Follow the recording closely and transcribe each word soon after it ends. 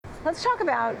Let's talk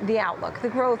about the outlook, the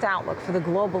growth outlook for the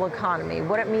global economy,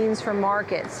 what it means for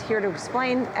markets. Here to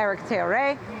explain, Eric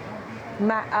Théoret,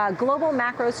 global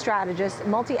macro strategist,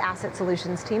 multi-asset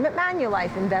solutions team at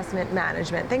Manulife Investment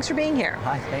Management. Thanks for being here.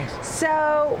 Hi, thanks.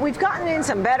 So we've gotten in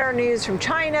some better news from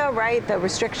China, right? The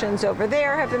restrictions over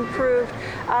there have improved.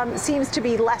 Seems to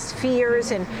be less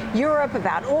fears in Europe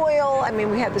about oil. I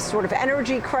mean, we had this sort of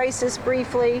energy crisis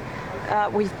briefly.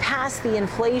 We've passed the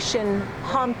inflation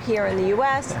hump here in the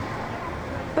US.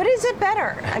 But is it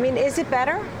better? I mean, is it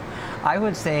better? I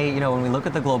would say, when we look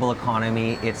at the global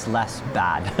economy, it's less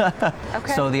bad.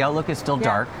 Okay. So the outlook is still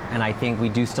dark, and I think we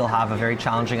do still have a very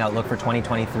challenging outlook for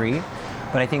 2023.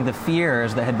 But I think the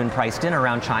fears that had been priced in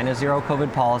around China's zero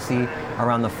COVID policy,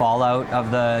 around the fallout of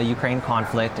the Ukraine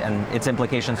conflict and its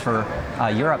implications for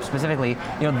Europe specifically,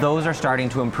 those are starting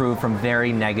to improve from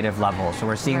very negative levels. So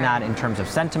we're seeing that in terms of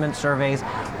sentiment surveys.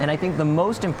 And I think the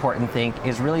most important thing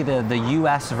is really the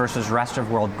US versus rest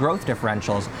of world growth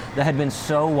differentials that had been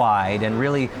so wide, and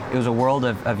really it was a world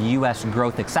of US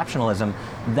growth exceptionalism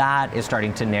that is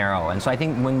starting to narrow. And so I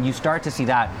think when you start to see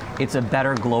that, it's a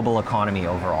better global economy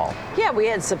overall. Yeah, we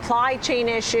had supply chain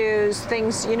issues,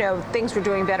 things were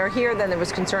doing better here, then there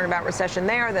was concern about recession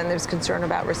there, then there's concern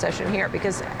about recession here,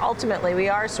 because ultimately we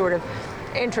are sort of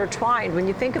intertwined when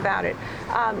you think about it.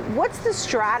 What's the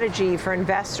strategy for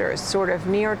investors, sort of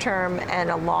near term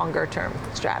and a longer term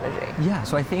strategy? Yeah,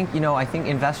 so I think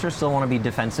investors still want to be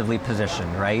defensively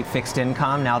positioned, right? Fixed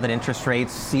income, now that interest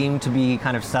rates seem to be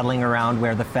kind of settling around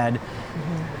where the Fed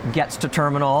gets to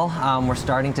terminal, we're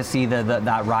starting to see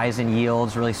that rise in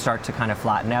yields really start to kind of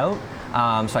flatten out.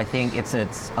 So I think it's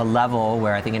a level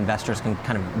where I think investors can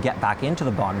kind of get back into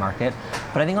the bond market.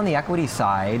 But I think on the equity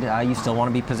side, you still want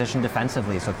to be positioned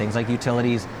defensively. So things like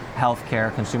utilities,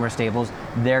 healthcare, consumer staples,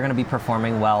 they're going to be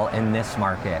performing well in this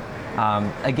market.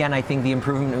 Again, I think the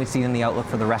improvement we see in the outlook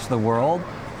for the rest of the world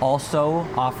also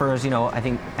offers, I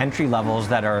think entry levels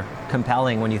that are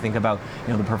compelling when you think about,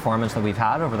 the performance that we've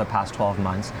had over the past 12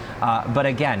 months. But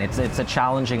again, it's a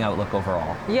challenging outlook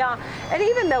overall. Yeah, and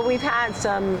even though we've had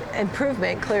some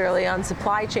improvement clearly on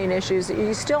supply chain issues,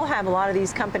 you still have a lot of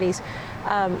these companies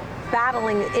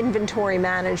battling inventory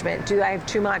management. Do I have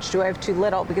too much? Do I have too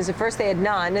little? Because at first they had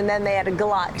none, and then they had a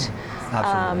glut.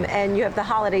 Absolutely. And you have the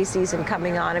holiday season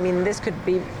coming on. I mean, this could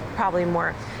be probably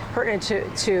more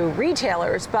pertinent to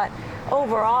retailers, but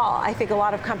overall, I think a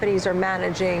lot of companies are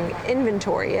managing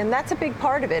inventory, and that's a big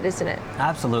part of it, isn't it?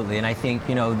 Absolutely, and I think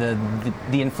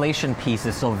the inflation piece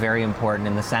is still very important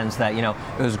in the sense that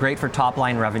it was great for top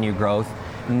line revenue growth.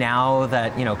 Now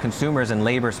that consumers and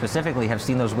labor specifically have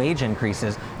seen those wage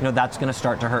increases, that's going to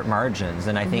start to hurt margins,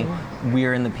 and I think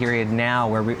we're in the period now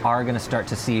where we are going to start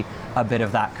to see a bit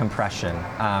of that compression.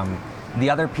 The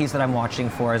other piece that I'm watching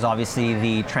for is obviously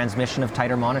the transmission of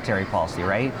tighter monetary policy,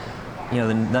 right?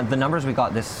 The numbers we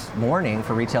got this morning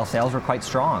for retail sales were quite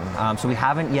strong. So we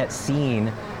haven't yet seen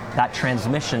that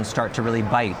transmission start to really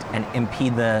bite and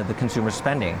impede the consumer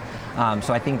spending.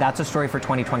 So I think that's a story for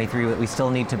 2023 that we still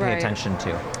need to pay attention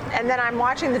to. And then I'm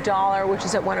watching the dollar, which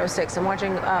is at 106. I'm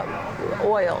watching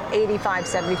oil,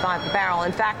 85.75 a barrel.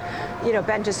 In fact,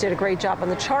 Ben just did a great job on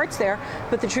the charts there.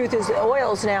 But the truth is,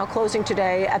 oil's now closing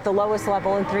today at the lowest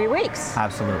level in 3 weeks.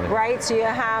 Absolutely. Right? So you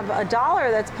have a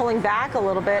dollar that's pulling back a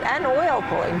little bit and oil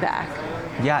pulling back.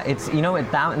 Yeah, it's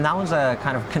that was a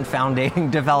kind of confounding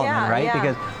development, right?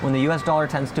 Because when the U.S. dollar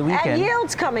tends to weaken, and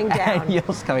yields coming down.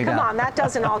 Come on, that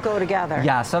doesn't all go together.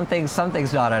 Yeah, something's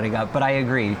not adding up. But I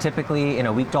agree. Typically, in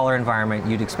a weak dollar environment,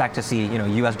 you'd expect to see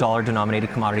U.S. dollar-denominated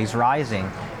commodities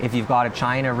rising. If you've got a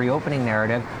China reopening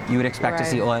narrative, you would expect to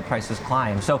see oil prices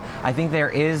climb. So I think there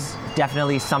is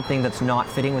definitely something that's not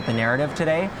fitting with the narrative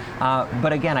today.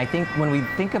 But again, I think when we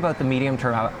think about the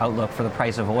medium-term outlook for the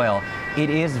price of oil, it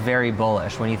is very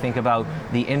bullish. When you think about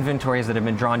the inventories that have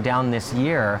been drawn down this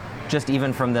year, just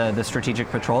even from the Strategic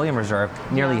Petroleum Reserve,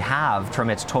 nearly halved from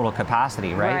its total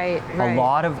capacity, right? A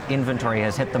lot of inventory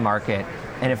has hit the market.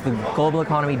 And if the global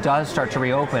economy does start to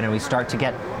reopen and we start to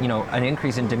get, an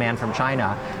increase in demand from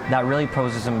China, that really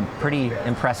poses some pretty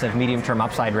impressive medium-term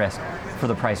upside risk for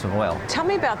the price of oil. Tell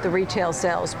me about the retail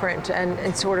sales print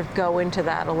and sort of go into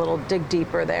that a little, dig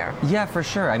deeper there. Yeah, for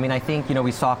sure. I mean, I think,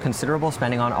 we saw considerable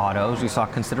spending on autos. We saw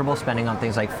considerable spending on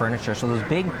things like furniture. So those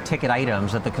big ticket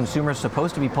items that the consumer is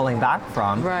supposed to be pulling back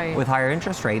from with higher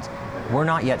interest rates, We're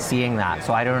not yet seeing that.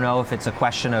 So I don't know if it's a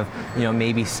question of,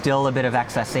 maybe still a bit of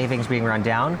excess savings being run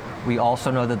down. We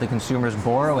also know that the consumer's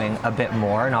borrowing a bit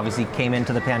more and obviously came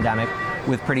into the pandemic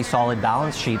with pretty solid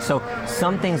balance sheets. So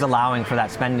something's allowing for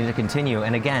that spending to continue.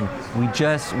 And again,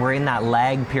 we're in that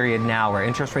lag period now where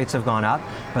interest rates have gone up,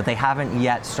 but they haven't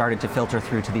yet started to filter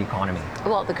through to the economy.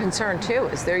 Well, the concern too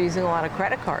is they're using a lot of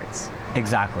credit cards.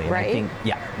 Exactly. Right? And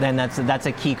I think, then that's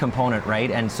a key component,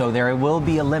 right? And so there will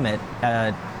be a limit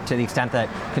to the extent that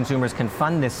consumers can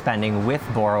fund this spending with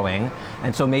borrowing.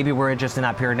 And so maybe we're just in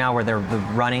that period now where the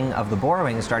running of the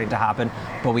borrowing is starting to happen,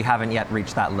 but we haven't yet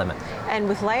reached that limit. And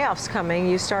with layoffs coming,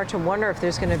 you start to wonder if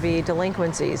there's going to be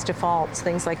delinquencies, defaults,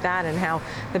 things like that, and how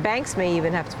the banks may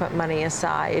even have to put money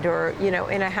aside, or, in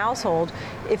a household,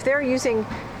 if they're using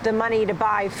the money to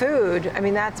buy food, I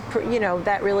mean,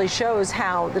 that really shows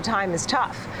how the time is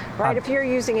tough, right? If you're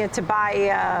using it to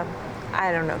buy,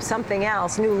 I don't know, something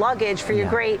else, new luggage for your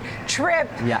great trip,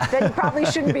 then you probably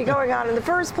shouldn't be going on in the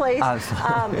first place.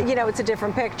 It's a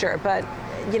different picture, but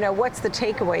what's the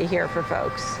takeaway here for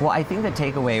folks? Well, I think the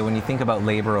takeaway when you think about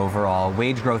labor overall,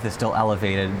 wage growth is still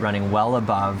elevated, running well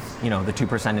above, the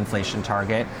 2% inflation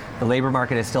target. The labor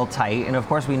market is still tight, and of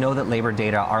course we know that labor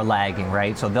data are lagging,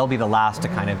 right? So they'll be the last to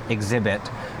kind of exhibit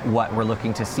what we're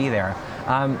looking to see there.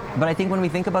 But I think when we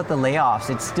think about the layoffs,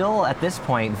 it's still at this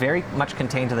point very much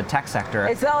contained to the tech sector.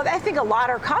 I think a lot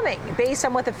are coming based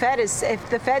on what the Fed is. If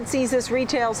the Fed sees this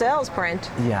retail sales print.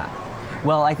 Yeah.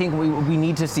 Well, I think we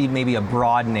need to see maybe a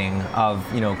broadening of,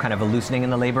 kind of a loosening in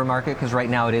the labor market, because right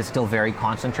now it is still very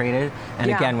concentrated.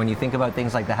 And again, when you think about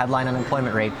things like the headline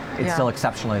unemployment rate, it's still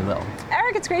exceptionally low.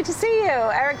 Eric, it's great to see you.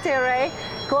 Eric Théoret,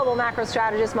 Global Macro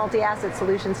Strategist, Multi-Asset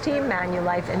Solutions Team,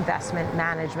 Manulife Investment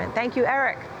Management. Thank you,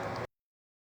 Eric.